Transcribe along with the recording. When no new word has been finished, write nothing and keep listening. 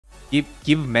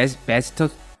Give master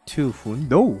to Hoon?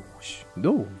 No,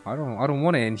 no, I don't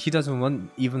want it, and he doesn't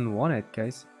even want it,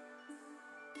 guys.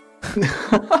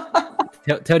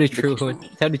 Tell the true Hoon.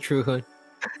 Tell the true Hoon.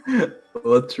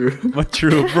 What true? What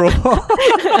true, bro? You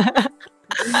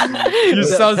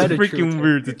sound Tell the freaking truth.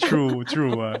 weird. True.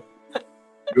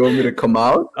 You want me to come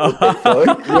out? What the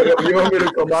fuck? You want me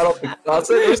to come out of the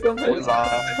closet or something?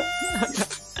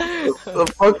 The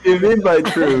fuck do you mean by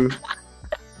true?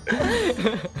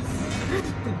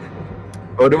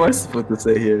 What am I supposed to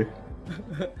say here?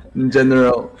 In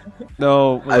general,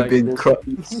 No, I've been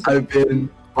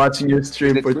watching your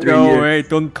stream for 3 no, years, wait,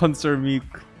 don't concern me,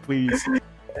 please.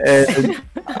 and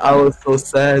I was so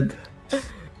sad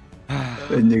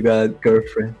when you got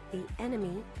girlfriend. The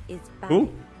enemy is Who?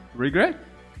 banning. Regret?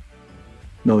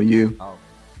 No, you. Oh,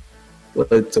 Well,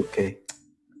 it's okay.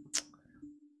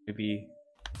 maybe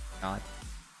not.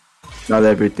 Not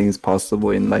everything is possible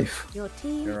in life. Your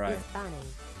team You're right. is banning.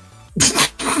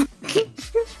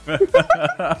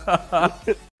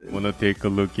 Wanna take a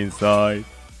look inside?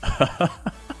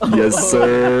 Yes,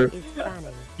 sir. Is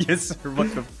banning. Yes, sir.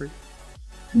 What the frick?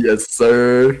 Yes,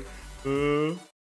 sir.